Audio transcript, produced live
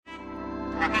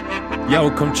Yo,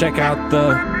 come check out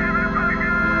the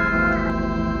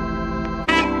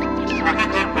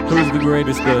Who's the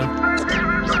Greatest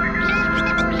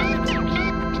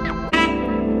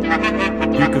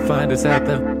You can find us at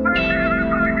the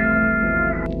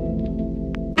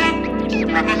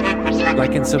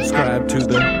like and subscribe to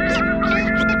the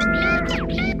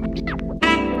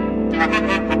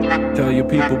tell your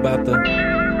people about the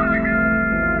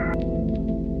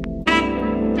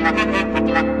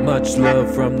much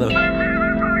love from the